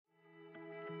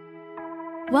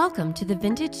Welcome to the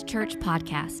Vintage Church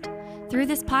Podcast. Through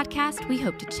this podcast, we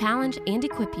hope to challenge and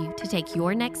equip you to take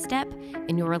your next step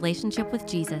in your relationship with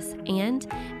Jesus and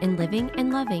in living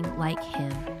and loving like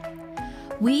Him.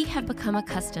 We have become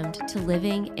accustomed to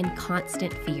living in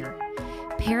constant fear,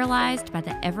 paralyzed by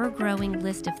the ever-growing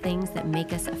list of things that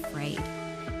make us afraid.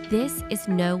 This is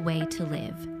no way to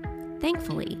live.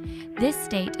 Thankfully, this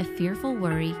state of fearful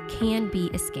worry can be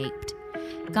escaped.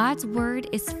 God's word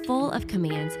is full of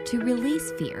commands to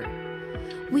release fear.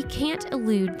 We can't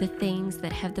elude the things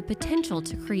that have the potential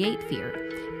to create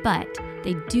fear, but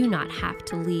they do not have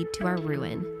to lead to our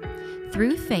ruin.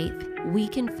 Through faith, we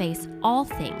can face all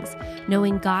things,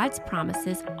 knowing God's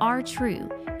promises are true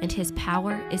and His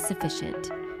power is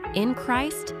sufficient. In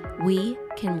Christ, we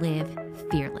can live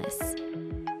fearless.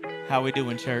 How we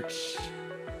doing, church?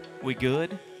 We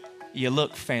good? You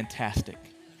look fantastic.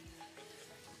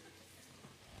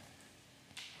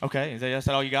 Okay, is that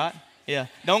all you got? Yeah.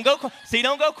 Don't go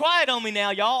quiet on me now,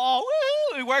 y'all. All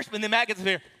woo, worship, and then Matt gets up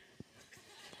here.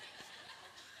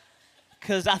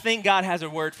 Because I think God has a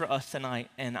word for us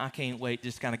tonight, and I can't wait to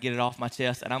just kind of get it off my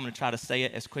chest, and I'm going to try to say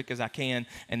it as quick as I can,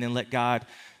 and then let God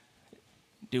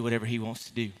do whatever He wants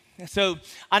to do. So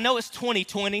I know it's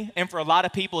 2020, and for a lot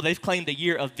of people, they've claimed a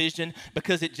year of vision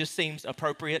because it just seems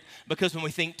appropriate, because when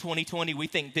we think 2020, we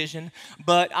think vision,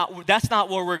 but that's not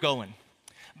where we're going.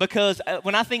 Because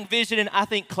when I think vision, I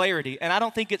think clarity. And I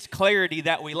don't think it's clarity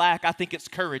that we lack. I think it's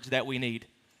courage that we need.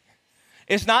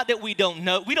 It's not that we don't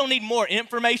know. We don't need more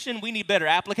information. We need better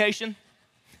application.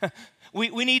 We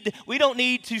don't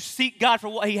need to seek God for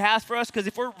what He has for us. Because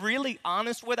if we're really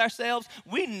honest with ourselves,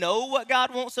 we know what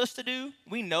God wants us to do.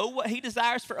 We know what He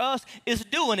desires for us. It's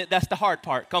doing it that's the hard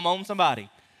part. Come on, somebody.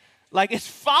 Like, it's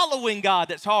following God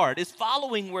that's hard. It's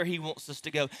following where He wants us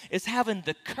to go. It's having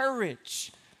the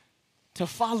courage to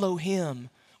follow Him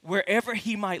wherever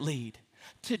He might lead,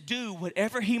 to do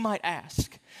whatever He might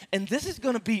ask. And this is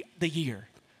going to be the year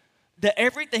that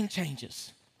everything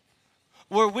changes,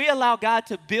 where we allow God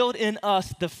to build in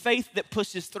us the faith that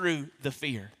pushes through the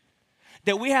fear,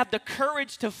 that we have the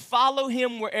courage to follow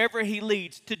Him wherever He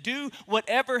leads, to do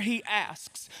whatever He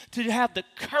asks, to have the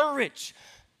courage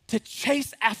to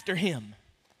chase after Him.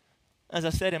 As I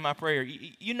said in my prayer,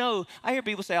 you know, I hear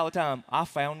people say all the time, I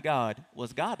found God.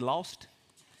 Was God lost?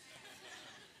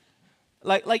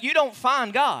 Like you don't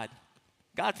find God.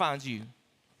 God finds you.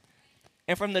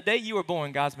 And from the day you were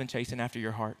born, God's been chasing after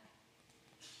your heart.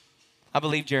 I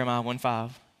believe Jeremiah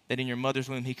 1:5, that in your mother's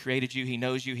womb He created you, He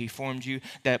knows you, He formed you,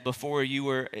 that before you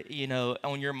were,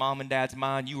 on your mom and dad's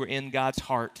mind, you were in God's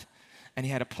heart. And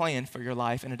He had a plan for your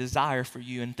life and a desire for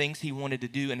you and things He wanted to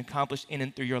do and accomplish in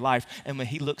and through your life. And when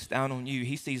He looks down on you,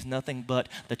 He sees nothing but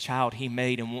the child He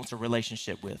made and wants a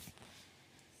relationship with.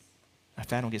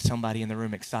 If I don't get somebody in the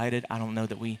room excited, I don't know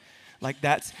that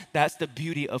that's the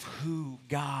beauty of who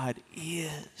God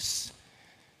is.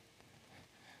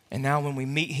 And now when we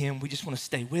meet Him, we just want to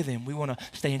stay with Him. We want to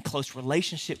stay in close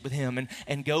relationship with Him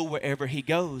and go wherever He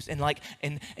goes. And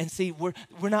see, we're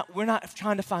not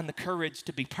trying to find the courage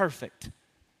to be perfect.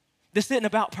 This isn't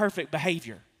about perfect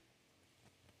behavior.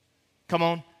 Come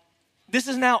on. This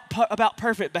is not about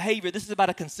perfect behavior. This is about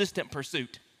a consistent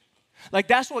pursuit. Like,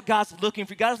 that's what God's looking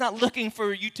for. God's not looking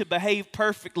for you to behave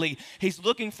perfectly. He's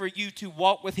looking for you to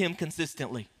walk with Him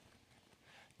consistently.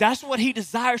 That's what He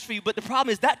desires for you. But the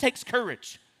problem is that takes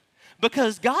courage.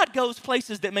 Because God goes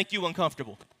places that make you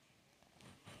uncomfortable.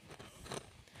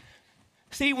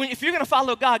 See, if you're going to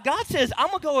follow God, God says, I'm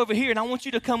going to go over here and I want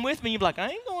you to come with me. You're like, I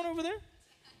ain't going over there.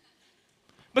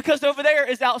 Because over there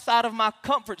is outside of my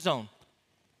comfort zone.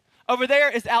 Over there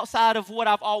is outside of what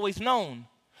I've always known.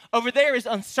 Over there is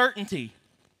uncertainty.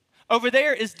 Over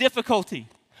there is difficulty.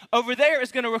 Over there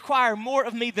is going to require more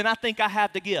of me than I think I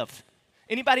have to give.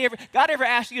 God ever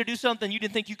asked you to do something you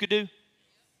didn't think you could do?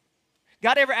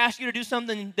 God ever asked you to do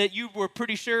something that you were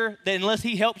pretty sure that unless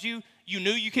He helped you, you knew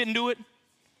you couldn't do it?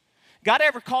 God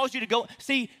ever calls you to go?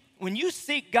 See, when you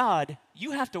seek God,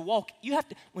 you have to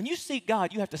when you seek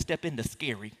God, you have to step into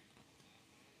scary.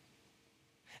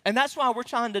 And that's why we're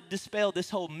trying to dispel this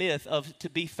whole myth of to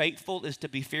be faithful is to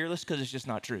be fearless, because it's just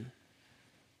not true.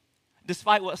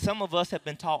 Despite what some of us have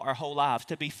been taught our whole lives,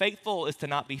 to be faithful is to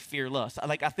not be fearless.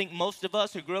 I think most of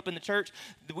us who grew up in the church,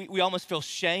 we almost feel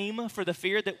shame for the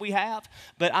fear that we have,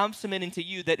 but I'm submitting to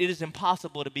you that it is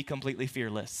impossible to be completely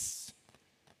fearless.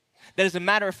 That as a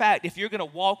matter of fact, if you're going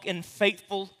to walk in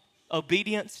faithful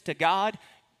obedience to God,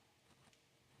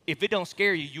 if it don't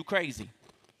scare you, you're crazy.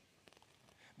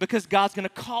 Because God's going to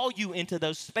call you into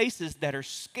those spaces that are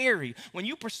scary when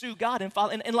you pursue God and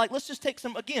follow. And let's just take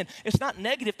some, again, it's not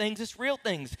negative things, it's real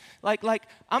things. Like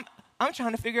I'm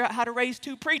trying to figure out how to raise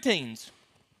 2 preteens.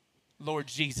 Lord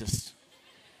Jesus.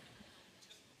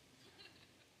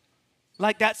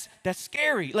 Like that's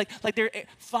scary. Like they're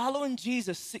following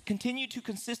Jesus, continue to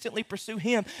consistently pursue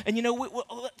him. And you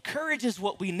know, courage is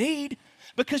what we need,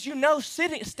 because you know,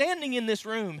 standing in this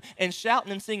room and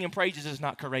shouting and singing praises is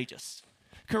not courageous.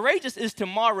 Courageous is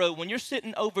tomorrow when you're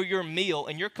sitting over your meal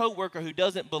and your coworker who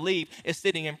doesn't believe is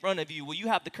sitting in front of you. Will you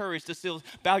have the courage to still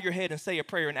bow your head and say a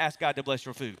prayer and ask God to bless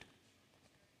your food?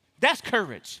 That's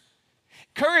courage.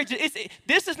 Courage,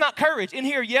 this is not courage in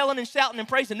here yelling and shouting and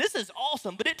praising. This is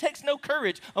awesome, but it takes no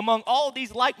courage among all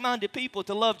these like-minded people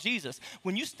to love Jesus.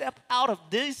 When you step out of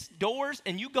these doors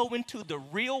and you go into the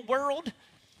real world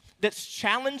that's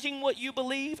challenging what you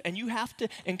believe, and you have to,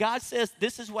 and God says,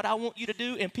 this is what I want you to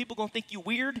do, and people are going to think you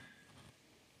weird,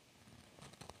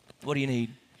 what do you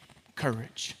need?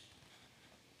 Courage.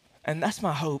 And that's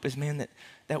my hope is, man,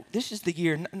 that this is the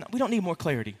year. We don't need more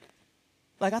clarity.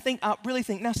 Like I really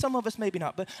think, now some of us maybe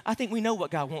not, but I think we know what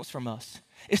God wants from us.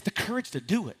 It's the courage to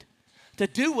do it, to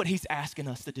do what he's asking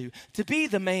us to do, to be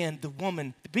the man, the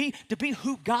woman, to be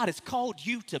who God has called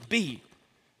you to be.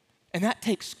 And that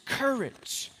takes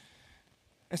courage.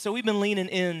 And so we've been leaning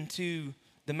into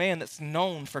the man that's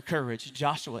known for courage,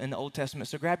 Joshua in the Old Testament.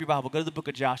 So grab your Bible, go to the book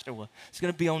of Joshua. It's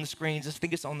going to be on the screens. I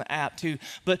think it's on the app too.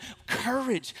 But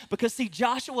courage, because see,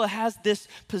 Joshua has this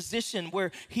position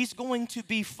where he's going to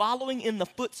be following in the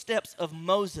footsteps of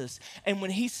Moses. And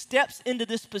when he steps into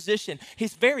this position,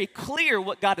 he's very clear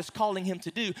what God is calling him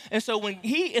to do. And so when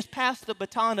he is passed the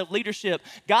baton of leadership,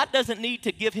 God doesn't need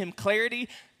to give him clarity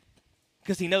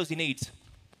because he knows he needs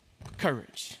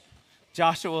courage.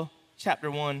 Joshua chapter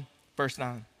 1. Verse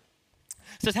 9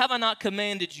 says, have I not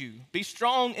commanded you? Be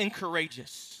strong and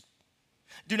courageous.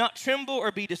 Do not tremble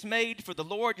or be dismayed, for the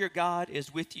Lord your God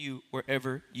is with you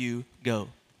wherever you go.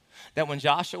 That when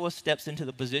Joshua steps into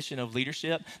the position of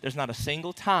leadership, there's not a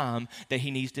single time that he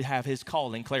needs to have his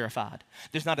calling clarified.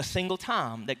 There's not a single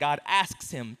time that God asks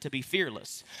him to be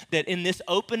fearless. That in this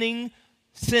opening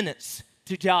sentence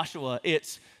to Joshua,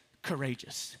 it's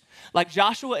courageous. Like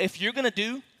Joshua, if you're going to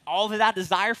do all that I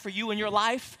desire for you in your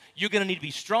life, you're going to need to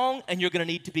be strong and you're going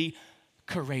to need to be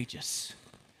courageous.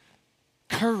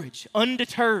 Courage,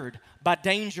 undeterred by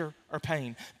danger or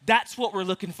pain. That's what we're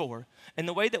looking for. And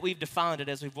the way that we've defined it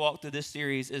as we've walked through this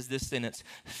series is this sentence: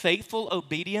 faithful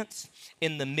obedience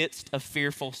in the midst of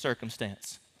fearful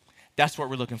circumstance. That's what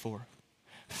we're looking for.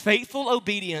 Faithful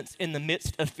obedience in the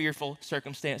midst of fearful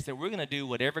circumstance, that we're going to do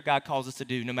whatever God calls us to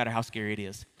do, no matter how scary it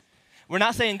is. We're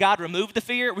not saying, God, remove the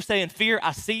fear. We're saying, fear,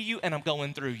 I see you and I'm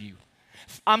going through you.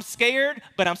 I'm scared,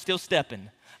 but I'm still stepping.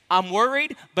 I'm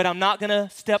worried, but I'm not going to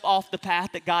step off the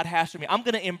path that God has for me. I'm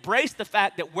going to embrace the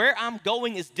fact that where I'm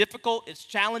going is difficult, it's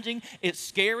challenging, it's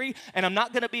scary, and I'm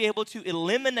not going to be able to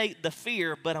eliminate the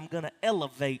fear, but I'm going to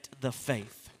elevate the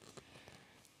faith.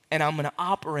 And I'm going to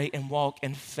operate and walk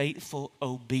in faithful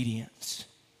obedience.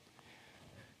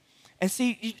 And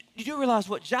see, you do realize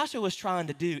what Joshua was trying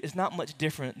to do is not much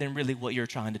different than really what you're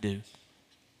trying to do.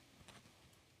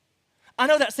 I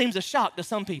know that seems a shock to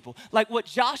some people. Like what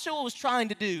Joshua was trying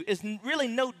to do is really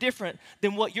no different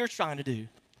than what you're trying to do.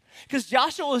 Because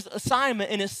Joshua's assignment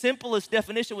in its simplest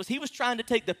definition was he was trying to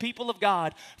take the people of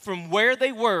God from where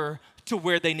they were to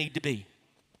where they need to be.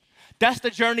 That's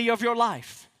the journey of your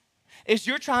life, is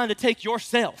you're trying to take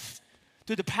yourself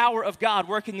through the power of God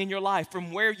working in your life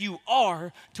from where you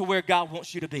are to where God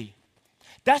wants you to be.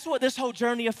 That's what this whole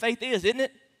journey of faith is, isn't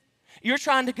it? You're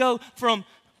trying to go from,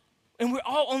 and we're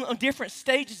all on different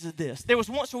stages of this. There was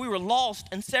once where we were lost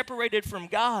and separated from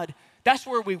God. That's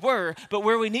where we were, but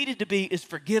where we needed to be is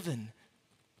forgiven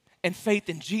and faith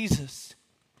in Jesus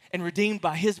and redeemed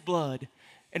by his blood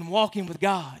and walking with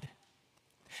God.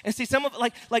 And see, some of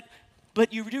it,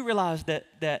 but you do realize that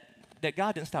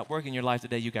God didn't stop working in your life the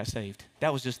day you got saved.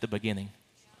 That was just the beginning.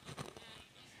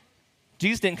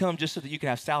 Jesus didn't come just so that you could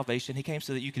have salvation. He came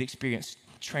so that you could experience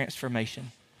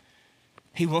transformation.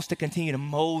 He wants to continue to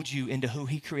mold you into who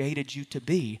he created you to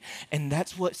be. And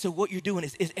so what you're doing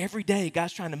is every day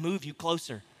God's trying to move you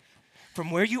closer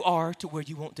from where you are to where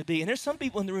you want to be. And there's some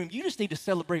people in the room, you just need to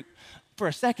celebrate for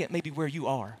a second maybe where you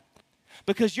are.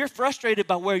 Because you're frustrated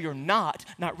by where you're not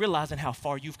realizing how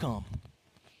far you've come.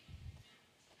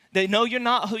 They know you're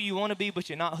not who you want to be, but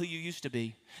you're not who you used to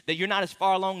be. That you're not as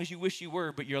far along as you wish you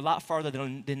were, but you're a lot farther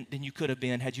than you could have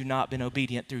been had you not been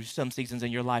obedient through some seasons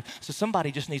in your life. So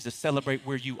somebody just needs to celebrate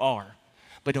where you are,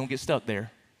 but don't get stuck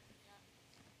there.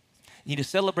 You need to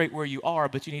celebrate where you are,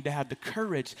 but you need to have the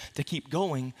courage to keep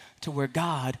going to where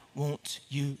God wants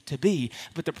you to be.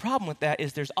 But the problem with that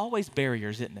is there's always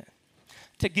barriers, isn't it?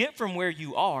 To get from where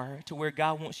you are to where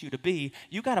God wants you to be,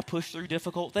 you got to push through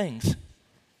difficult things.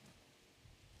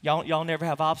 Y'all never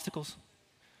have obstacles?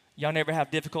 Y'all never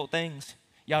have difficult things?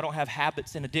 Y'all don't have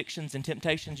habits and addictions and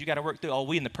temptations you got to work through? Oh,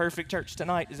 we in the perfect church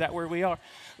tonight. Is that where we are?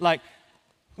 Like,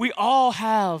 we all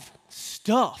have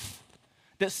stuff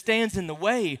that stands in the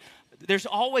way. There's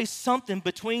always something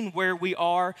between where we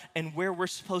are and where we're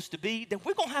supposed to be that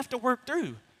we're going to have to work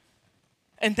through.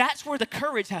 And that's where the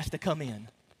courage has to come in.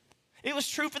 It was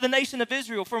true for the nation of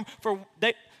Israel.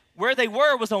 Where they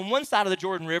were was on one side of the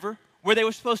Jordan River. Where they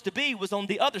were supposed to be was on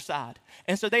the other side.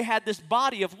 And so they had this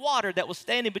body of water that was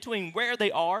standing between where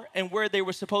they are and where they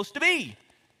were supposed to be.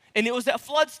 And it was that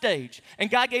flood stage. And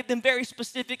God gave them very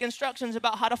specific instructions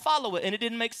about how to follow it. And it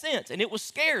didn't make sense. And it was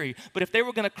scary. But if they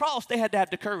were going to cross, they had to have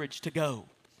the courage to go.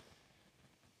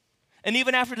 And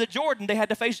even after the Jordan, they had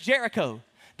to face Jericho.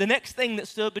 The next thing that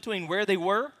stood between where they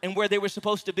were and where they were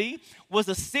supposed to be was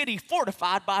a city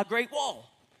fortified by a great wall.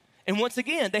 And once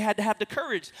again, they had to have the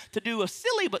courage to do a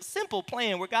silly but simple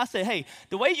plan where God said, hey,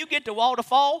 the way you get the wall to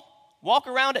fall, walk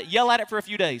around it, yell at it for a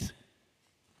few days.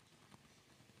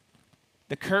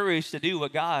 The courage to do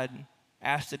what God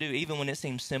asked to do, even when it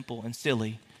seems simple and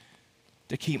silly,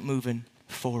 to keep moving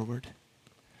forward.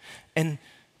 And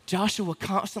Joshua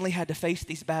constantly had to face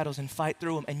these battles and fight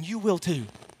through them, and you will too.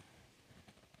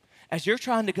 As you're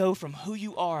trying to go from who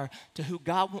you are to who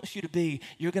God wants you to be,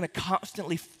 you're going to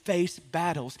constantly face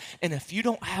battles. And if you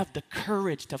don't have the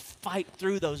courage to fight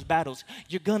through those battles,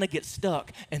 you're going to get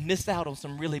stuck and miss out on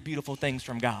some really beautiful things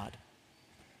from God.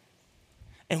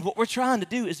 And what we're trying to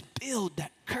do is build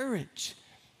that courage.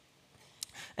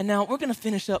 And now we're going to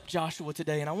finish up Joshua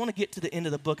today, and I want to get to the end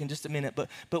of the book in just a minute,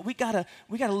 but we gotta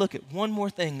look at one more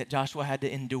thing that Joshua had to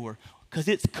endure, because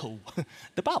it's cool.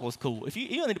 The Bible's cool. If you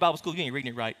don't think the Bible's cool, you ain't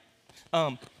reading it right.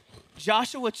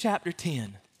 Joshua chapter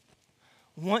 10.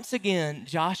 Once again,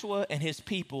 Joshua and his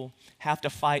people have to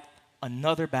fight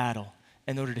another battle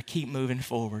in order to keep moving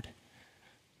forward.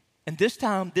 And this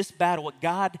time, this battle, what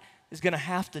God is going to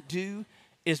have to do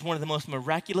is one of the most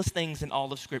miraculous things in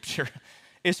all of Scripture.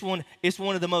 It's one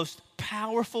of the most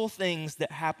powerful things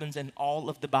that happens in all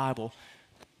of the Bible.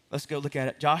 Let's go look at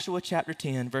it. Joshua chapter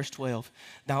 10, verse 12.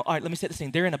 Now, all right, let me set the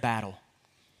scene. They're in a battle,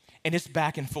 and it's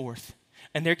back and forth.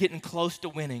 And they're getting close to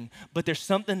winning, but there's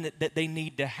something that they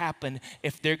need to happen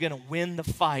if they're going to win the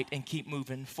fight and keep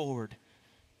moving forward.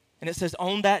 And it says,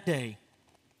 on that day,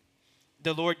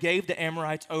 the Lord gave the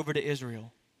Amorites over to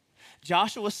Israel.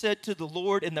 Joshua said to the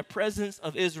Lord in the presence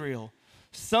of Israel,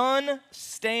 sun,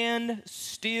 stand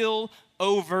still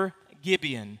over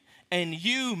Gibeon, and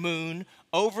you, moon,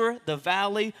 over the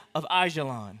valley of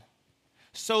Ajalon.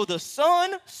 So the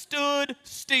sun stood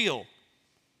still,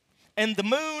 and the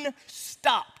moon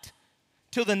stopped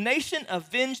till the nation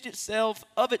avenged itself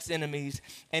of its enemies.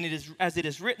 And it is as it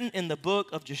is written in the book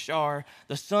of Jashar,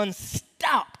 the sun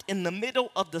stopped in the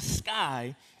middle of the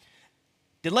sky,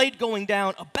 delayed going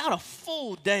down about a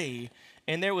full day.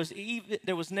 And there was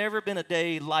never been a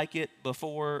day like it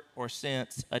before or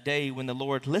since, a day when the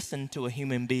Lord listened to a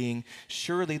human being.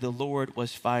 Surely the Lord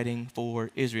was fighting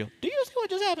for Israel. Do you see what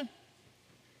just happened?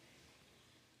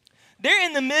 They're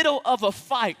in the middle of a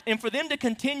fight, and for them to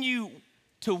continue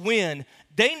to win,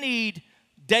 they need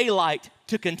daylight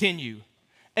to continue.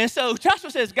 And so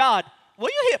Joshua says, God, will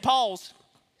you hit pause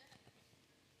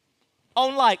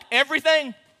on like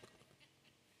everything?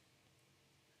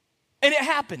 And it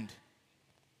happened.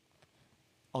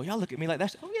 Oh, y'all look at me like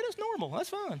that's, oh yeah, that's normal, that's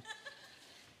fine.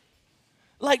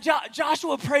 Like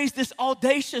Joshua prays this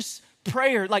audacious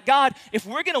prayer, like, God, if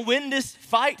we're gonna win this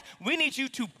fight, we need you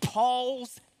to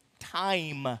pause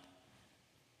time.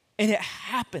 And it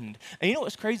happened. And you know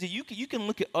what's crazy? You can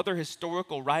look at other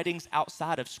historical writings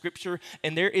outside of Scripture,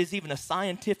 and there is even a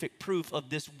scientific proof of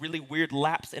this really weird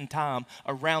lapse in time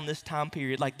around this time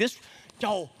period. Like this,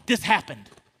 this happened.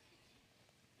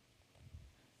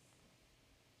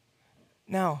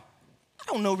 Now,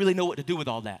 I don't really know what to do with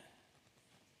all that.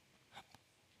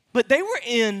 But they were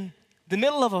in the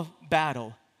middle of a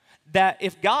battle that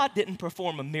if God didn't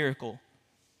perform a miracle,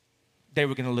 they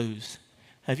were going to lose.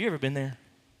 Have you ever been there?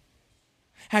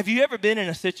 Have you ever been in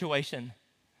a situation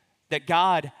that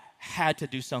God had to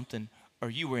do something or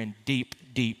you were in deep,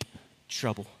 deep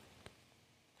trouble?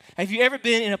 Have you ever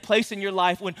been in a place in your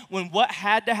life when what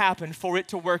had to happen for it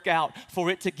to work out, for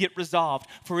it to get resolved,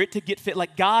 for it to get fit,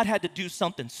 like God had to do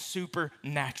something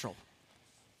supernatural?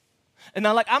 And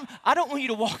now, like, I don't want you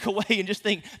to walk away and just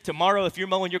think tomorrow if you're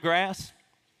mowing your grass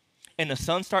and the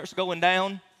sun starts going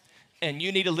down and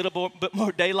you need a little bit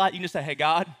more daylight, you can just say, hey,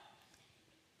 God,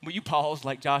 will you pause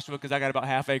like Joshua because I got about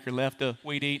half acre left to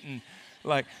weed eat? And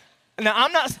like, now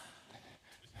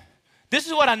this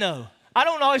is what I know. I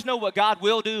don't always know what God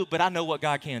will do, but I know what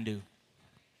God can do.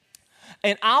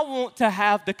 And I want to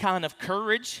have the kind of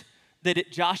courage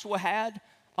that Joshua had.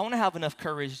 I want to have enough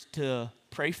courage to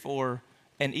pray for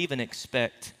and even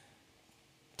expect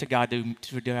God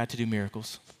to do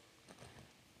miracles.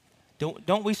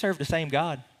 Don't we serve the same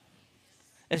God?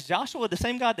 Is Joshua the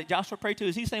same God that Joshua prayed to?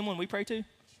 Is he the same one we pray to?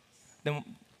 Then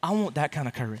I want that kind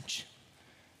of courage.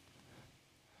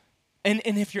 And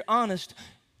if you're honest,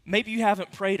 maybe you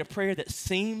haven't prayed a prayer that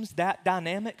seems that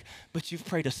dynamic, but you've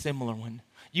prayed a similar one.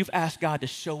 You've asked God to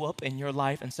show up in your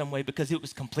life in some way because it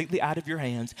was completely out of your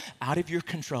hands, out of your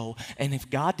control. And if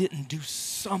God didn't do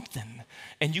something,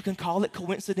 and you can call it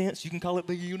coincidence, you can call it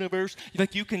the universe,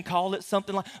 like you can call it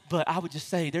something like, but I would just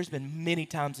say there's been many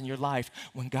times in your life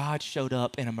when God showed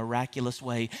up in a miraculous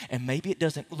way. And maybe it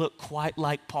doesn't look quite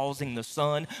like pausing the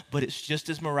sun, but it's just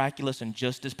as miraculous and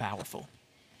just as powerful.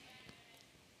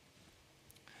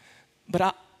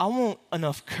 But I want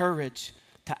enough courage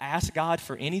to ask God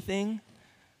for anything,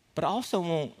 but I also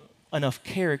want enough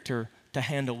character to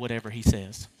handle whatever he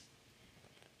says.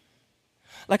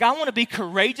 Like I want to be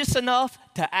courageous enough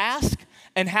to ask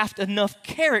and have enough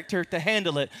character to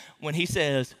handle it when he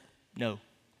says no.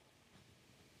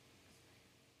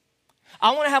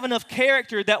 I want to have enough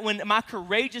character that when my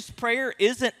courageous prayer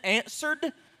isn't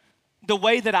answered the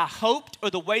way that I hoped or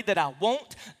the way that I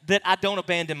want, that I don't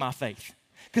abandon my faith.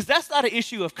 Because that's not an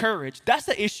issue of courage. That's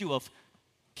an issue of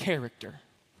character.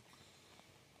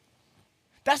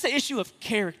 That's the issue of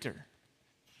character.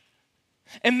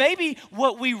 And maybe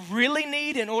what we really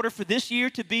need in order for this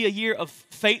year to be a year of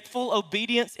faithful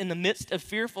obedience in the midst of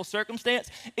fearful circumstance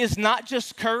is not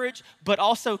just courage, but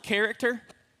also character.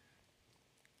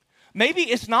 Maybe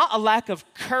it's not a lack of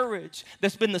courage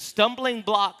that's been the stumbling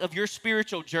block of your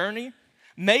spiritual journey.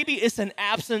 Maybe it's an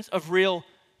absence of real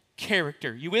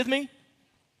character. You with me?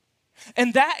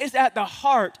 And that is at the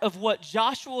heart of what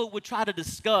Joshua would try to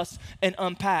discuss and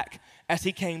unpack as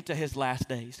he came to his last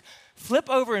days. Flip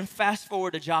over and fast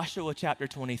forward to Joshua chapter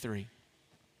 23.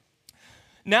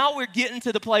 Now we're getting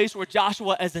to the place where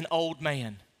Joshua is an old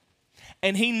man.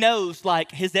 And he knows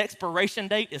like his expiration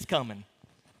date is coming.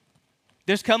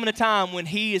 There's coming a time when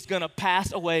he is going to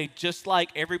pass away just like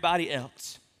everybody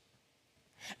else.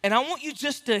 And I want you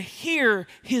just to hear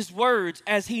his words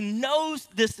as he knows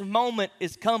this moment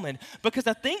is coming. Because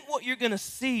I think what you're going to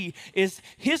see is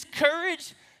his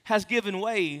courage has given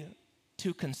way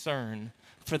to concern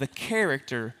for the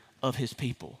character of his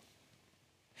people.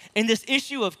 And this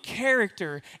issue of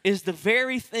character is the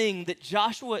very thing that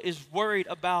Joshua is worried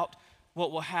about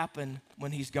what will happen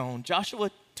when he's gone. Joshua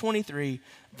 23,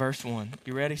 verse 1.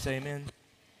 You ready? Say amen.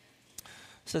 It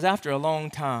says, after a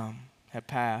long time had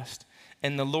passed,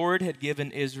 and the Lord had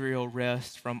given Israel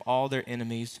rest from all their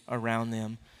enemies around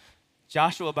them,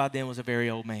 Joshua by then was a very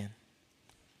old man.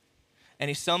 And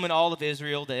he summoned all of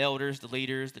Israel, the elders, the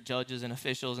leaders, the judges, and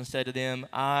officials, and said to them,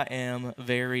 I am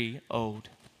very old.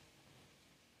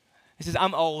 He says,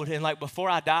 I'm old, and like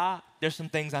before I die, there's some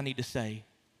things I need to say.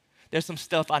 There's some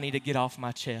stuff I need to get off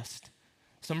my chest.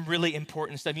 Some really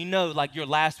important stuff. You know, like your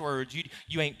last words,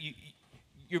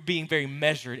 you're being very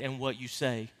measured in what you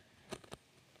say.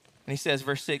 And he says,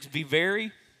 verse 6, be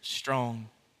very strong.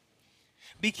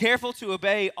 Be careful to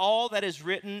obey all that is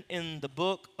written in the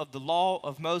book of the law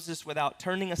of Moses without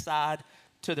turning aside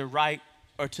to the right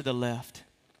or to the left.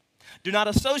 Do not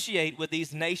associate with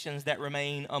these nations that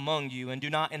remain among you, and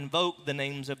do not invoke the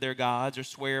names of their gods or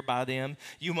swear by them.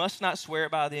 You must not swear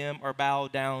by them or bow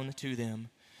down to them.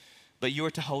 But you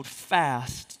are to hold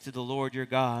fast to the Lord your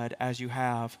God as you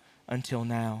have until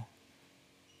now.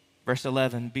 Verse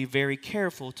 11, be very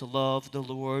careful to love the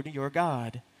Lord your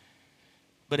God.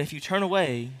 But if you turn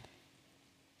away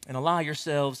and ally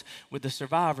yourselves with the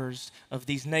survivors of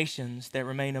these nations that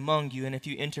remain among you, and if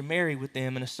you intermarry with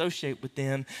them and associate with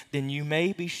them, then you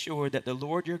may be sure that the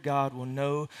Lord your God will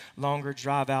no longer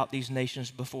drive out these nations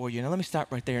before you. Now let me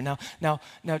stop right there. Now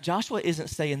Joshua isn't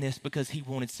saying this because he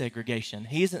wanted segregation.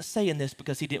 He isn't saying this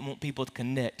because he didn't want people to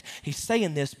connect. He's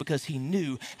saying this because he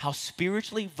knew how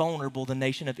spiritually vulnerable the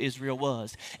nation of Israel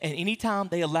was. And anytime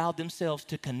they allowed themselves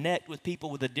to connect with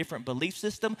people with a different belief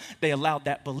system, they allowed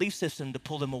that belief system to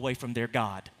pull them away from their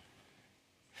God.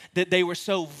 That they were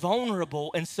so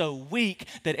vulnerable and so weak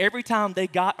that every time they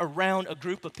got around a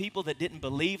group of people that didn't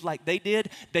believe like they did,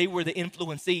 they were the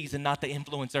influencees and not the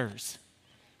influencers.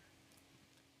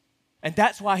 And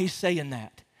that's why he's saying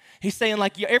that. He's saying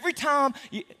like every time,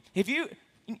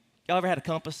 y'all ever had a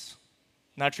compass?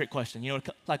 Not a trick question. You know,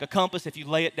 like a compass, if you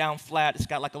lay it down flat, it's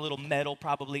got like a little metal,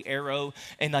 probably arrow,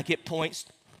 and like it points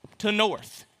to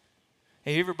north.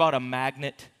 Have you ever bought a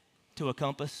magnet to a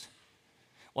compass?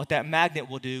 What that magnet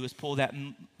will do is pull that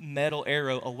metal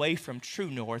arrow away from true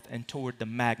north and toward the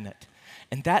magnet.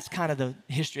 And that's kind of the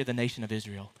history of the nation of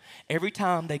Israel. Every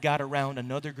time they got around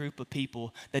another group of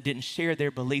people that didn't share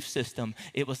their belief system,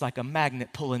 it was like a magnet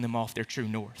pulling them off their true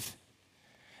north.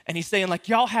 And he's saying, like,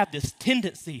 y'all have this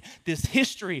tendency, this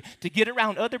history to get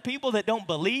around other people that don't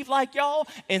believe like y'all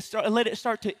and let it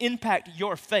start to impact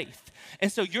your faith.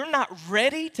 And so you're not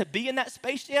ready to be in that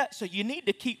space yet, so you need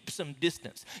to keep some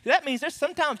distance. That means there's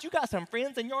sometimes you got some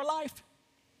friends in your life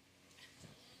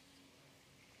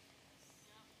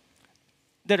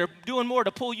that are doing more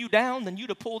to pull you down than you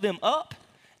to pull them up.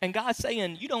 And God's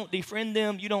saying you don't defriend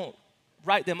them, you don't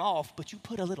write them off, but you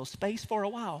put a little space for a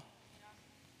while.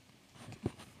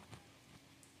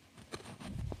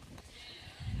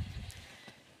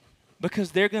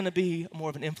 Because they're going to be more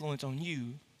of an influence on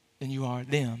you than you are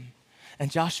them.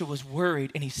 And Joshua's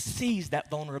worried, and he sees that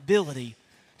vulnerability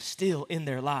still in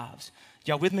their lives.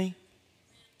 Y'all with me?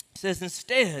 It says,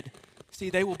 instead,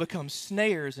 see, they will become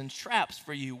snares and traps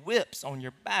for you, whips on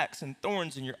your backs and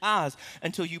thorns in your eyes,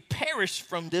 until you perish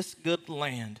from this good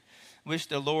land, which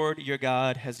the Lord your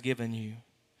God has given you.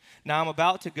 Now I'm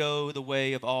about to go the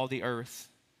way of all the earth.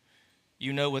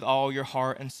 You know with all your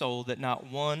heart and soul that not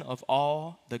one of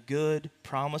all the good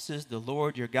promises the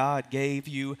Lord your God gave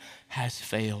you has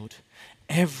failed.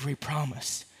 Every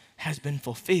promise has been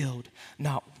fulfilled.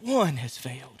 Not one has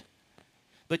failed.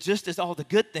 But just as all the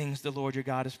good things the Lord your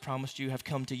God has promised you have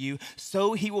come to you,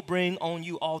 so he will bring on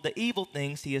you all the evil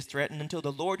things he has threatened until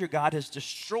the Lord your God has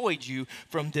destroyed you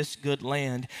from this good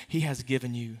land he has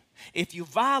given you. If you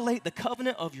violate the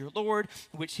covenant of your Lord,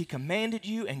 which he commanded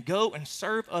you, and go and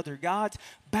serve other gods,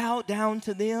 bow down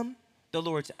to them, the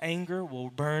Lord's anger will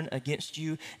burn against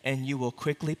you, and you will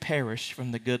quickly perish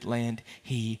from the good land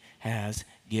he has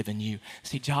given you.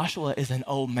 See, Joshua is an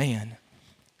old man.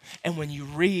 And when you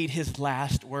read his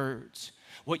last words,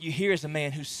 what you hear is a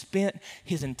man who spent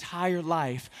his entire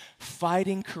life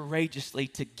fighting courageously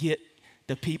to get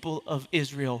the people of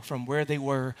Israel from where they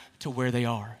were to where they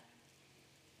are.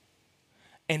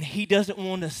 And he doesn't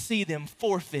want to see them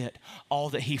forfeit all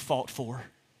that he fought for.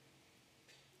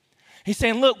 He's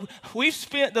saying, look, we've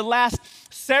spent the last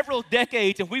several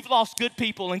decades and we've lost good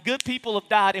people and good people have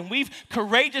died and we've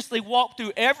courageously walked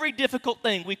through every difficult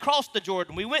thing. We crossed the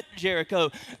Jordan. We went to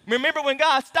Jericho. Remember when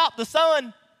God stopped the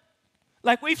sun?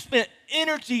 Like we've spent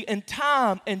energy and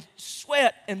time and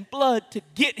sweat and blood to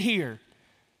get here.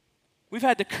 We've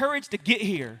had the courage to get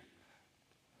here.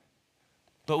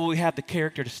 But will we have the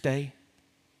character to stay?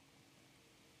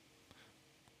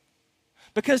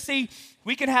 Because, see,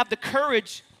 we can have the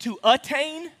courage to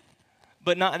attain,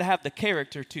 but not have the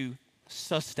character to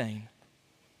sustain.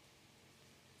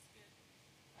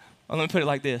 Well, let me put it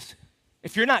like this.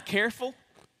 If you're not careful,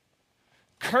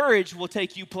 courage will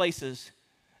take you places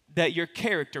that your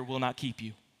character will not keep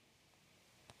you.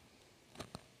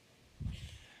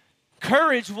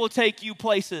 Courage will take you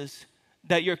places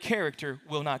that your character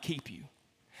will not keep you.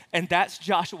 And that's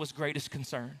Joshua's greatest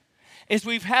concern. Is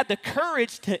we've had the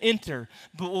courage to enter,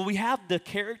 but will we have the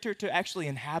character to actually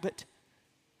inhabit?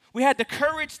 We had the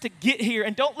courage to get here,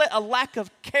 and don't let a lack of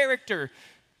character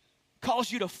cause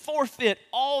you to forfeit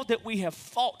all that we have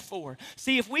fought for.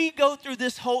 See, if we go through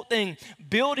this whole thing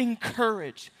building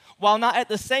courage while not at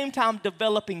the same time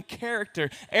developing character,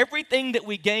 everything that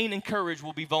we gain in courage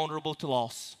will be vulnerable to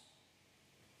loss.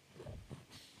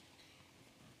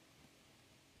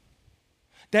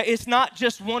 That it's not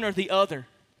just one or the other.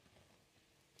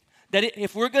 That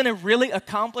if we're going to really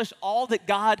accomplish all that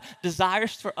God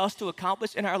desires for us to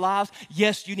accomplish in our lives,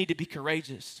 yes, you need to be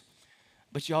courageous.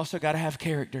 But you also got to have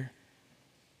character.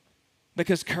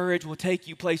 Because courage will take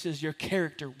you places your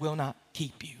character will not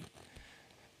keep you.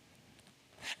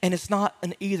 And it's not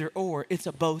an either or, it's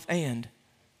a both and.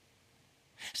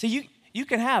 See, you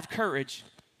can have courage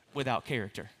without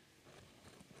character.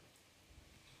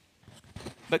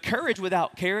 But courage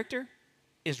without character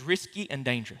is risky and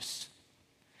dangerous.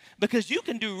 Because you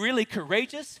can do really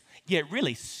courageous, yet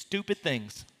really stupid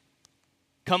things.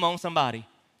 Come on, somebody.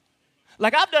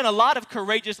 Like, I've done a lot of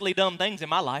courageously dumb things in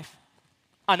my life.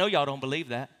 I know y'all don't believe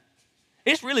that.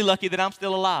 It's really lucky that I'm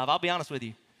still alive, I'll be honest with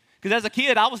you. Because as a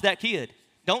kid, I was that kid.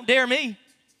 Don't dare me.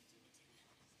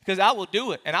 Because I will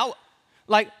do it. And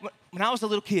like, when I was a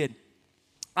little kid,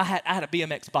 I had a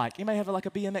BMX bike. Anybody have like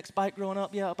a BMX bike growing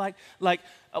up? Yeah, a bike. Like,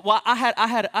 well, I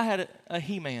had a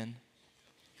He-Man.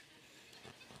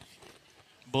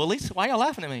 Bullies? Why y'all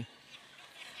laughing at me?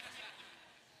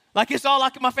 Like, it's all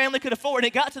like my family could afford. And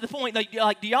it got to the point,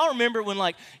 like do y'all remember when,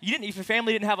 like, if your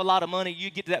family didn't have a lot of money,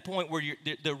 you'd get to that point where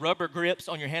the rubber grips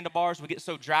on your handlebars would get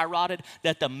so dry rotted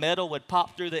that the metal would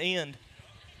pop through the end?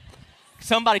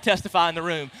 Somebody testify in the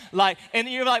room. Like, and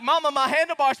you're like, Mama, my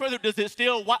handlebars, whether does it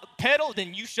still pedal?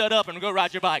 Then you shut up and go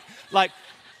ride your bike. Like,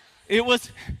 it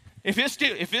was, if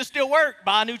it still worked,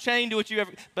 buy a new chain, do what you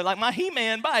ever. But like my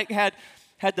He-Man bike had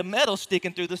the metal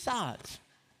sticking through the sides.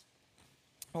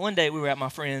 One day we were at my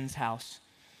friend's house.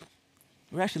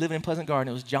 We were actually living in Pleasant Garden.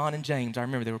 It was John and James. I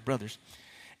remember they were brothers.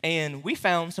 And we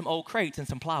found some old crates and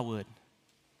some plywood.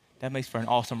 That makes for an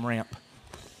awesome ramp.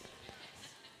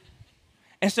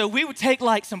 And so we would take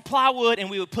like some plywood and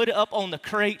we would put it up on the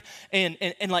crate and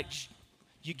like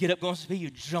you get up going to speed,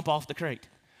 you jump off the crate.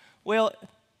 Well,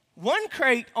 one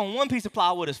crate on one piece of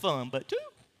plywood is fun, but 2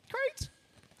 crates,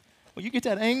 when you get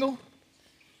that angle,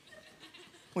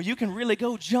 well, you can really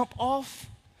go jump off.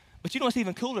 But you know what's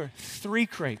even cooler? 3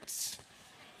 crates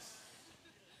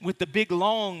with the big,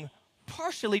 long,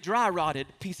 partially dry rotted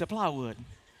piece of plywood.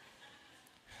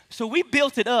 So we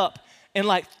built it up, and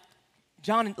like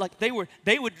John, like they would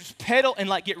just pedal and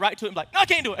like get right to it and be like, no, I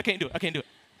can't do it.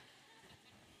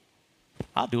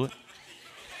 I'll do it.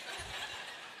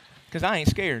 Because I ain't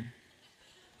scared.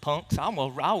 Punks, I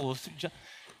will.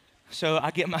 So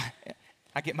I get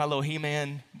my little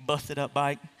He-Man busted up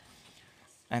bike,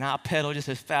 and I pedal just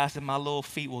as fast as my little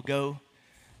feet will go.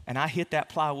 And I hit that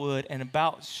plywood, and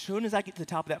about as soon as I get to the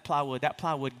top of that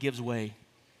plywood gives way.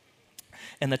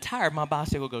 And the tire of my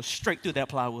bicycle goes straight through that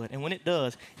plywood. And when it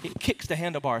does, it kicks the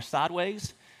handlebar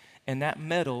sideways, and that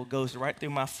metal goes right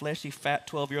through my fleshy, fat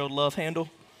 12-year-old love handle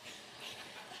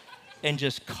and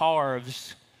just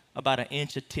carves about 1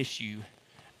 inch of tissue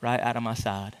right out of my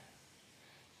side.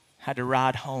 Had to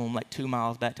ride home like 2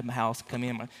 miles back to my house, come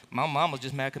in. My mom was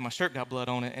just mad because my shirt got blood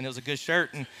on it, and it was a good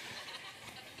shirt. And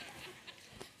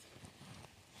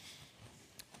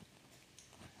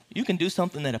you can do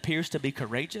something that appears to be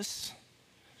courageous,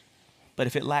 but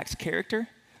if it lacks character,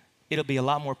 it'll be a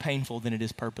lot more painful than it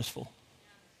is purposeful.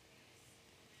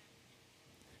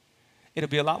 It'll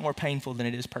be a lot more painful than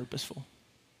it is purposeful.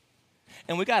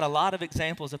 And we got a lot of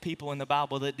examples of people in the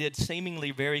Bible that did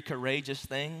seemingly very courageous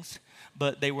things,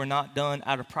 but they were not done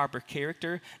out of proper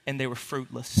character, and they were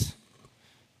fruitless.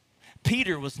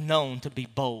 Peter was known to be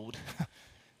bold.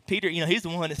 Peter, he's the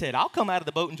one that said, I'll come out of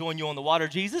the boat and join you on the water,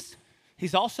 Jesus.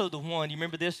 He's also the one, you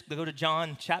remember this? Go to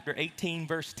John chapter 18,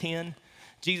 verse 10.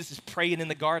 Jesus is praying in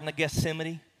the Garden of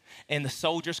Gethsemane, and the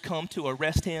soldiers come to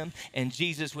arrest him, and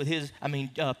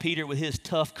Peter with his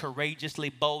tough, courageously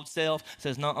bold self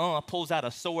says, nuh-uh, pulls out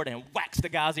a sword and whacks the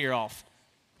guy's ear off.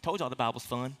 Told y'all the Bible's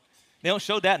fun. They don't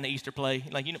show that in the Easter play.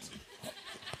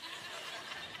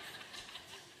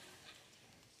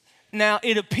 Now,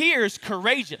 it appears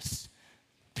courageous.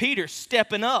 Peter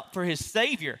stepping up for his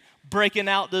Savior, breaking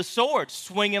out the sword,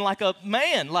 swinging like a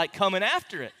man, like coming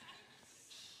after it.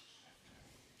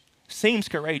 Seems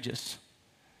courageous,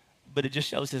 but it just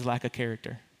shows his lack of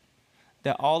character.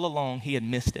 That all along he had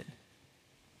missed it.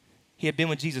 He had been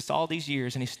with Jesus all these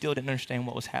years and he still didn't understand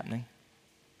what was happening.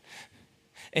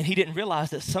 And he didn't realize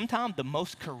that sometimes the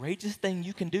most courageous thing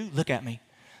you can do, look at me,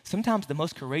 sometimes the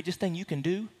most courageous thing you can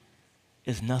do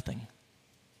is nothing.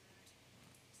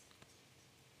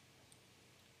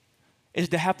 Is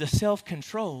to have the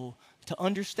self-control to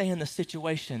understand the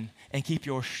situation and keep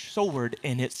your sword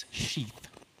in its sheath.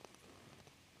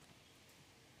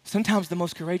 Sometimes the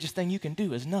most courageous thing you can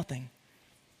do is nothing.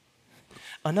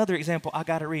 Another example I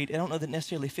got to read. I don't know that it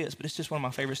necessarily fits, but it's just one of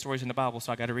my favorite stories in the Bible,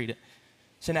 so I got to read it.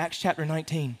 It's in Acts chapter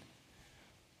 19.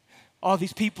 All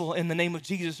these people in the name of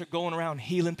Jesus are going around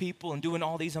healing people and doing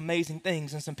all these amazing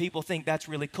things, and some people think that's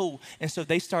really cool. And so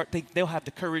they think they'll have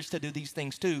the courage to do these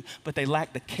things too, but they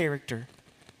lack the character.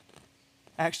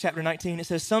 Acts chapter 19, it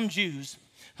says, some Jews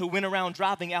who went around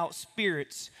driving out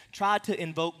spirits tried to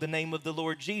invoke the name of the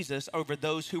Lord Jesus over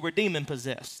those who were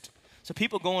demon-possessed. So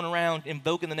people going around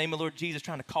invoking the name of the Lord Jesus,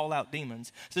 trying to call out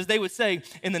demons. It says they would say,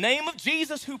 in the name of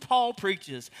Jesus who Paul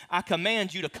preaches, I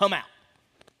command you to come out.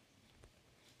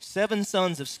 7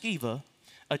 sons of Sceva,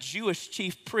 a Jewish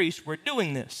chief priest, were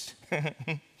doing this.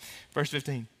 Verse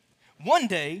 15. One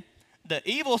day, the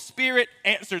evil spirit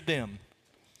answered them.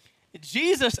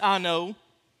 Jesus I know,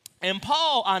 and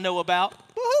Paul I know about,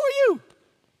 but who are you?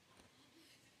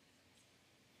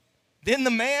 Then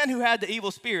the man who had the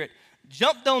evil spirit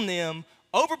jumped on them,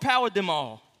 overpowered them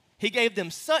all. He gave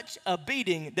them such a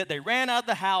beating that they ran out of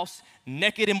the house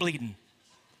naked and bleeding.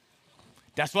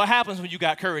 That's what happens when you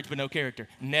got courage but no character.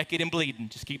 Naked and bleeding.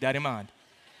 Just keep that in mind.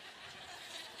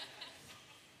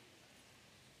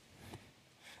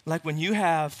 Like when you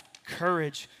have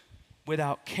courage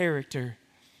without character,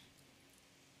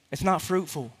 it's not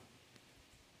fruitful.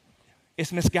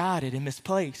 It's misguided and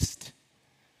misplaced.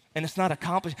 And it's not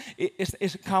accomplishing.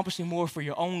 It's accomplishing more for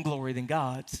your own glory than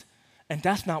God's. And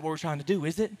that's not what we're trying to do,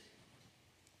 is it?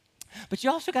 But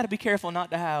you also got to be careful not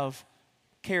to have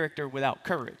character without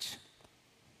courage.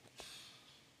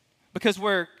 Because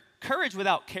where courage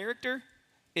without character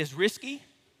is risky,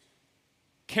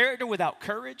 character without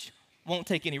courage won't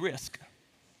take any risk.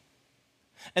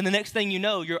 And the next thing you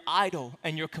know, you're idle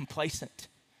and you're complacent.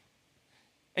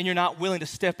 And you're not willing to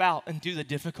step out and do the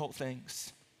difficult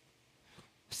things.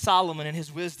 Solomon in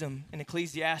his wisdom in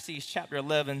Ecclesiastes chapter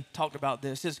 11 talked about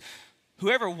this. He says,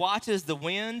 whoever watches the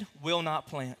wind will not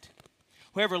plant.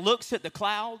 Whoever looks at the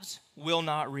clouds will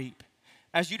not reap.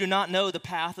 As you do not know the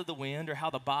path of the wind or how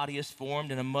the body is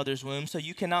formed in a mother's womb, so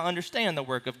you cannot understand the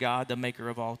work of God, the maker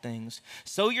of all things.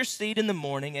 Sow your seed in the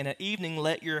morning, and at evening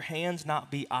let your hands not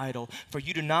be idle, for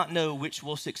you do not know which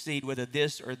will succeed, whether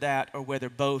this or that, or whether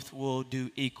both will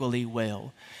do equally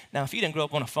well. Now, if you didn't grow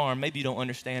up on a farm, maybe you don't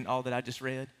understand all that I just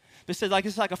read. But it says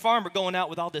it's like a farmer going out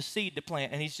with all this seed to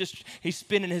plant, and he's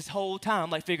spending his whole time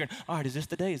like figuring, all right, is this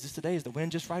the day? Is the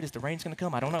wind just right? Is the rain's going to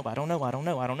come? I don't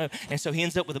know. And so he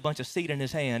ends up with a bunch of seed in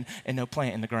his hand and no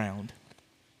plant in the ground.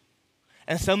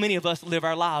 And so many of us live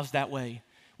our lives that way.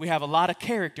 We have a lot of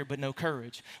character but no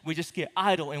courage. We just get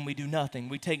idle and we do nothing.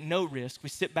 We take no risk. We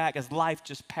sit back as life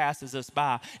just passes us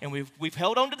by. And we've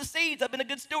held on to the seeds. I've been a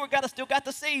good steward. God, I still got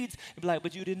the seeds. You'd be like,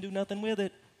 but you didn't do nothing with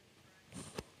it.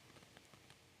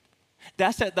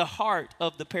 That's at the heart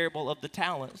of the parable of the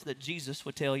talents that Jesus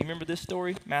would tell. You remember this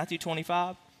story, Matthew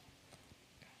 25?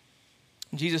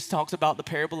 Jesus talks about the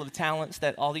parable of the talents,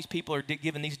 that all these people are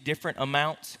given these different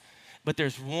amounts, but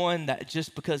there's one that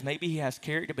just because maybe he has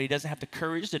character, but he doesn't have the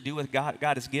courage to do what God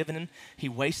has given him, he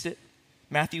wastes it.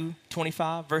 Matthew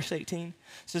 25, verse 18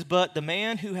 says, but the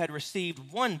man who had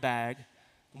received one bag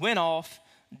went off,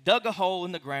 dug a hole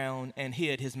in the ground, and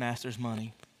hid his master's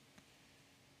money.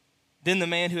 Then the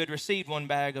man who had received one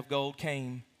bag of gold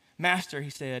came. Master, he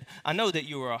said, I know that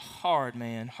you are a hard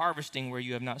man, harvesting where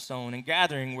you have not sown and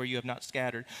gathering where you have not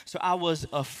scattered. So I was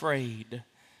afraid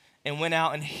and went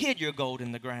out and hid your gold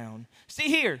in the ground. See,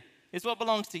 here is what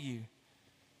belongs to you.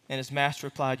 And his master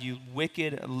replied, you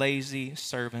wicked, lazy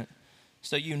servant.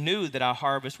 So you knew that I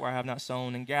harvest where I have not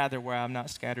sown and gather where I have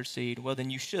not scattered seed. Well, then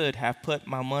you should have put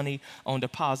my money on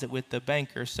deposit with the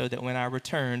banker so that when I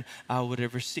return, I would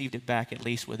have received it back at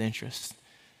least with interest.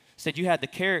 Said you had the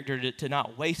character to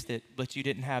not waste it, but you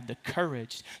didn't have the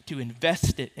courage to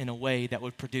invest it in a way that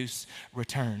would produce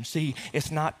return. See,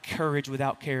 it's not courage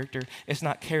without character. It's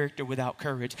not character without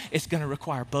courage. It's going to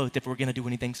require both if we're going to do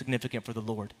anything significant for the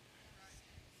Lord.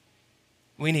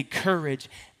 We need courage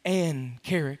and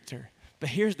character. But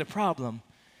here's the problem.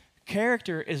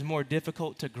 Character is more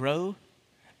difficult to grow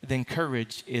than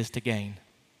courage is to gain.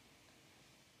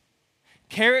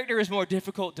 Character is more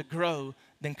difficult to grow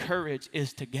than courage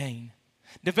is to gain.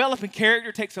 Developing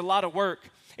character takes a lot of work.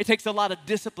 It takes a lot of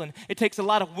discipline. It takes a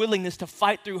lot of willingness to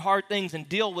fight through hard things and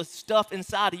deal with stuff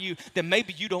inside of you that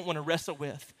maybe you don't want to wrestle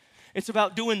with. It's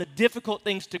about doing the difficult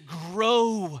things to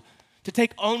grow, to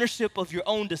take ownership of your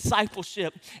own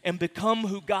discipleship and become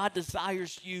who God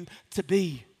desires you to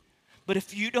be. But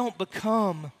if you don't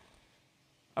become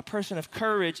a person of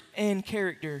courage and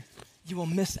character, you will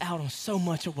miss out on so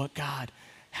much of what God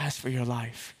has for your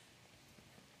life.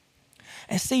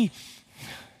 And see,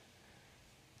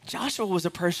 Joshua was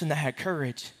a person that had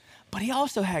courage, but he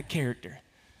also had character.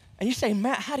 And you say,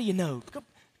 Matt, how do you know?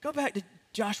 Go back to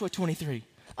Joshua 23.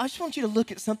 I just want you to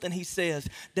look at something he says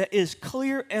that is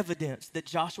clear evidence that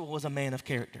Joshua was a man of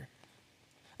character.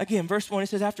 Again, verse 1, it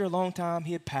says, after a long time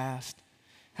he had passed,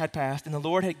 and the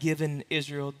Lord had given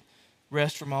Israel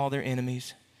rest from all their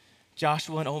enemies.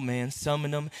 Joshua, an old man,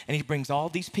 summoned them, and he brings all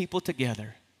these people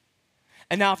together.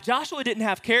 And now if Joshua didn't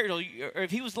have character, or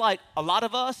if he was like a lot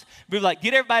of us, we'd be like,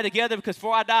 get everybody together because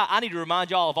before I die, I need to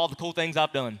remind y'all of all the cool things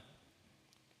I've done.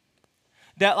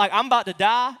 That like I'm about to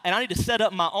die and I need to set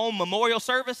up my own memorial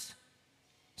service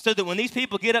so that when these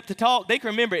people get up to talk, they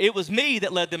can remember it was me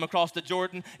that led them across the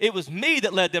Jordan. It was me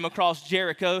that led them across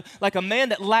Jericho. Like a man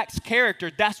that lacks character,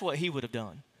 that's what he would have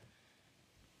done.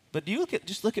 But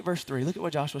just look at verse 3. Look at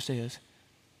what Joshua says.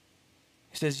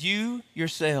 He says, you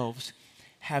yourselves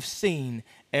have seen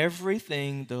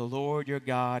everything the Lord your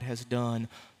God has done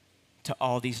to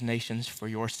all these nations for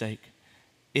your sake.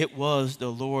 It was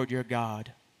the Lord your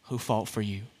God who fought for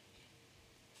you.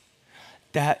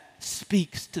 That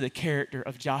speaks to the character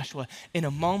of Joshua in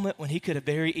a moment when he could have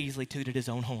very easily tooted his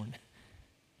own horn.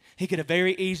 He could have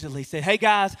very easily said, hey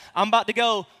guys, I'm about to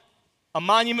go. A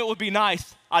monument would be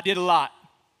nice. I did a lot.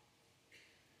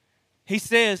 He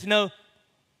says, no,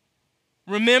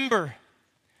 remember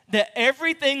that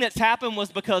everything that's happened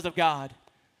was because of God.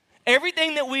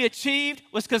 Everything that we achieved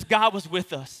was because God was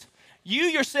with us. You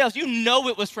yourselves, you know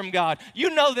it was from God.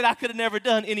 You know that I could have never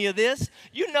done any of this.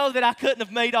 You know that I couldn't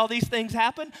have made all these things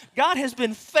happen. God has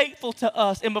been faithful to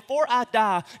us. And before I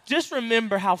die, just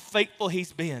remember how faithful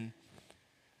he's been.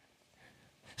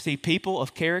 See, people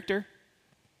of character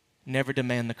never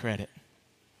demand the credit.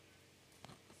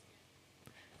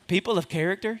 People of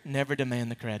character never demand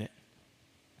the credit.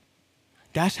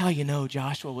 That's how you know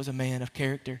Joshua was a man of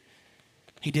character.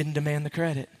 He didn't demand the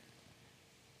credit.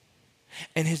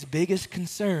 And his biggest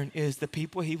concern is the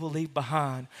people he will leave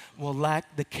behind will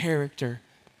lack the character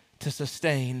to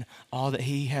sustain all that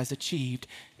he has achieved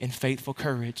in faithful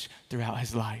courage throughout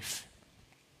his life.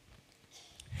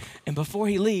 And before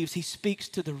he leaves, he speaks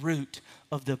to the root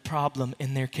of the problem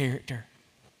in their character.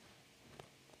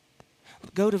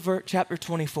 Go to chapter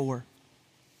 24.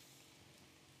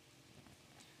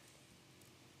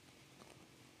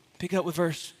 Pick up with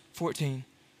verse 14.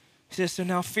 He says, so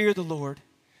now fear the Lord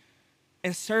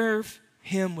and serve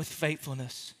him with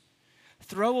faithfulness.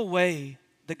 Throw away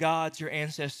the gods your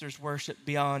ancestors worshiped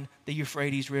beyond the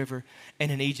Euphrates River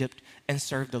and in Egypt and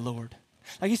serve the Lord.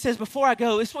 Like he says, before I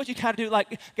go, this is what you got to do.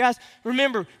 Like, guys,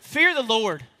 remember, fear the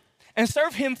Lord and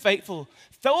serve him faithful.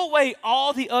 Throw away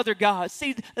all the other gods.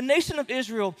 See, the nation of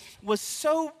Israel was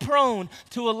so prone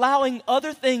to allowing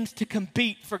other things to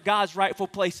compete for God's rightful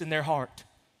place in their heart.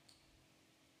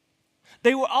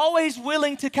 They were always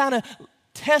willing to kind of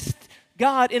test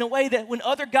God in a way that when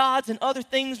other gods and other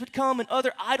things would come and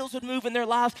other idols would move in their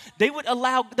lives, they would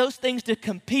allow those things to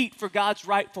compete for God's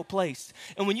rightful place.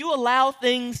 And when you allow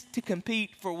things to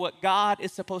compete for what God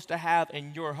is supposed to have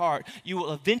in your heart, you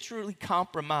will eventually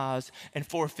compromise and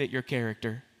forfeit your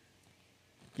character.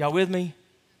 Y'all with me?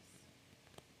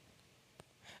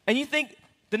 And you think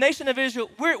the nation of Israel,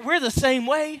 we're the same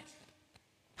way?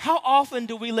 How often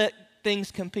do we let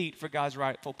things compete for God's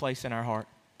rightful place in our heart?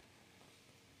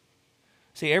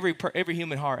 See, every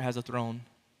human heart has a throne,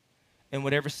 and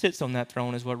whatever sits on that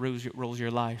throne is what rules your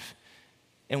life.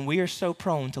 And we are so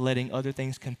prone to letting other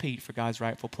things compete for God's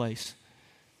rightful place.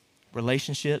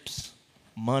 Relationships,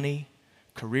 money,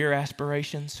 career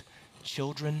aspirations,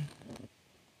 children,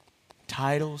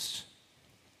 titles,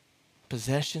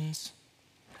 possessions,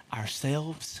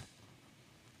 ourselves.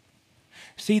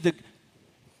 See,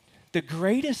 the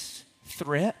greatest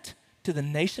threat to the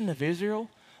nation of Israel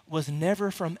was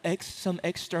never from some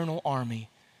external army.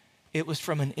 It was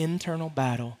from an internal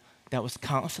battle that was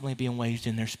constantly being waged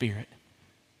in their spirit.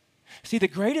 See, the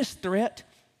greatest threat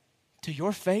to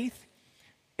your faith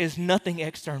is nothing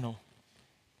external.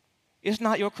 It's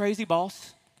not your crazy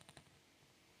boss,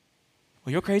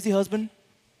 or your crazy husband,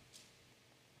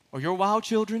 or your wild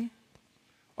children,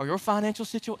 or your financial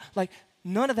situation. Like,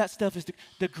 none of that stuff is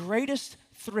the greatest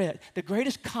threat, the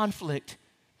greatest conflict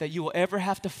that you will ever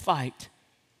have to fight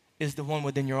is the one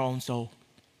within your own soul.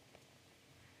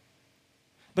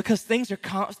 Because things are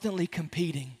constantly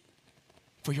competing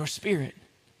for your spirit.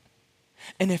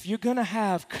 And if you're going to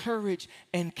have courage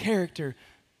and character,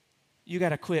 you got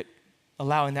to quit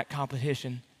allowing that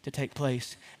competition to take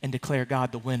place and declare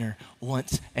God the winner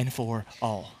once and for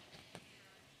all.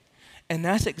 And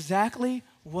that's exactly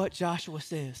what Joshua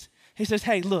says. He says,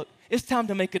 hey, look, it's time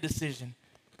to make a decision.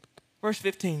 Verse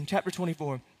 15, chapter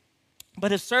 24.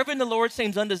 But if serving the Lord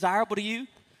seems undesirable to you,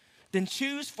 then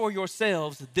choose for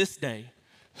yourselves this day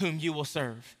whom you will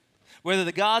serve. Whether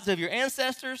the gods of your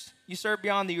ancestors you served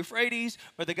beyond the Euphrates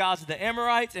or the gods of the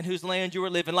Amorites in whose land you were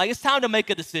living. Like, it's time to make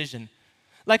a decision.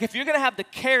 Like, if you're going to have the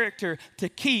character to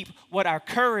keep what our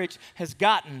courage has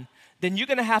gotten, then you're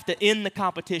going to have to end the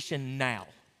competition now.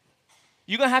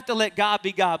 You're going to have to let God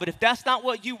be God. But if that's not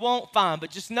what you want, fine.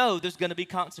 But just know there's going to be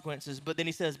consequences. But then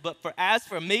he says, as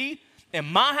for me and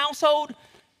my household,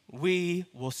 we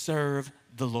will serve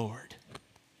the Lord.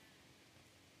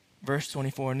 Verse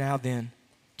 24, now then,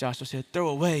 Joshua said, throw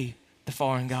away the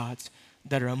foreign gods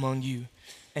that are among you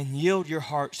and yield your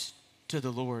hearts to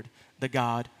the Lord, the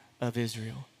God of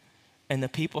Israel. And the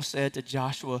people said to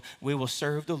Joshua, we will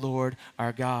serve the Lord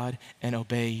our God and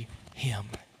obey him.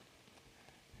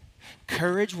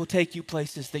 Courage will take you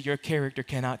places that your character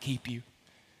cannot keep you.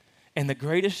 And the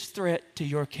greatest threat to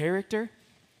your character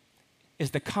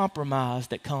is the compromise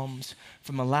that comes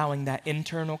from allowing that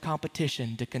internal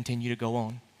competition to continue to go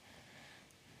on.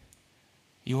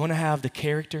 You want to have the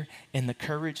character and the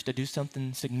courage to do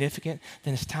something significant,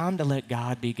 then it's time to let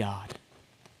God be God.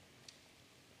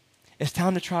 It's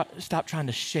time to stop trying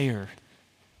to share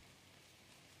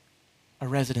a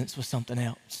residence with something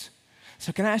else.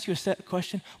 So can I ask you a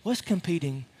question? What's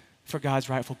competing for God's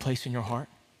rightful place in your heart?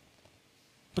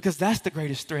 Because that's the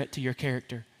greatest threat to your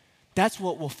character. That's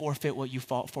what will forfeit what you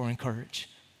fought for in courage.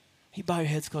 You bow your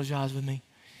heads, close your eyes with me.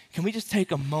 Can we just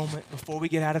take a moment before we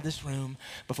get out of this room,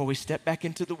 before we step back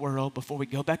into the world, before we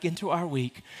go back into our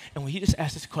week, and will you just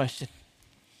ask this question?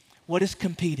 What is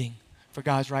competing for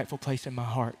God's rightful place in my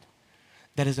heart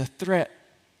that is a threat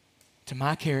to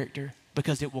my character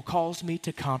because it will cause me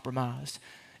to compromise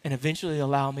and eventually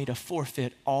allow me to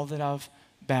forfeit all that I've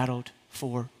battled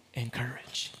for in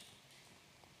courage?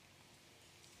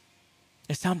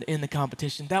 It's time to end the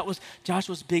competition. That was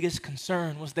Joshua's biggest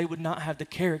concern, was they would not have the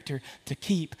character to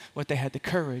keep what they had the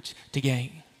courage to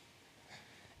gain.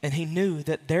 And he knew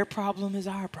that their problem is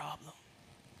our problem.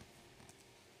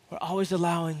 We're always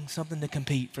allowing something to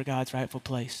compete for God's rightful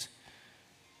place.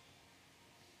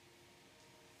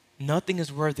 Nothing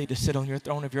is worthy to sit on your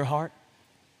throne of your heart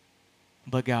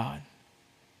but God.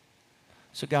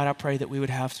 So God, I pray that we would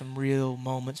have some real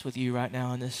moments with you right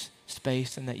now in this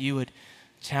space, and that you would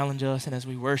challenge us, and as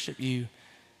we worship you,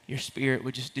 your Spirit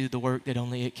would just do the work that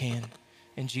only it can.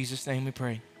 In Jesus' name we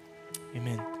pray.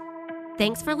 Amen.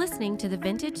 Thanks for listening to the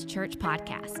Vintage Church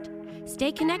Podcast.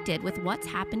 Stay connected with what's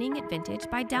happening at Vintage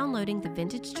by downloading the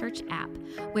Vintage Church app,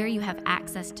 where you have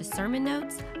access to sermon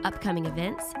notes, upcoming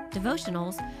events,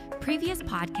 devotionals, previous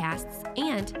podcasts,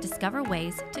 and discover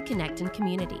ways to connect in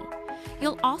community.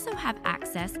 You'll also have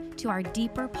access to our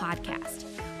Deeper podcast,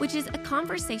 which is a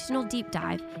conversational deep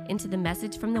dive into the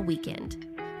message from the weekend.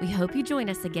 We hope you join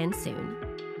us again soon.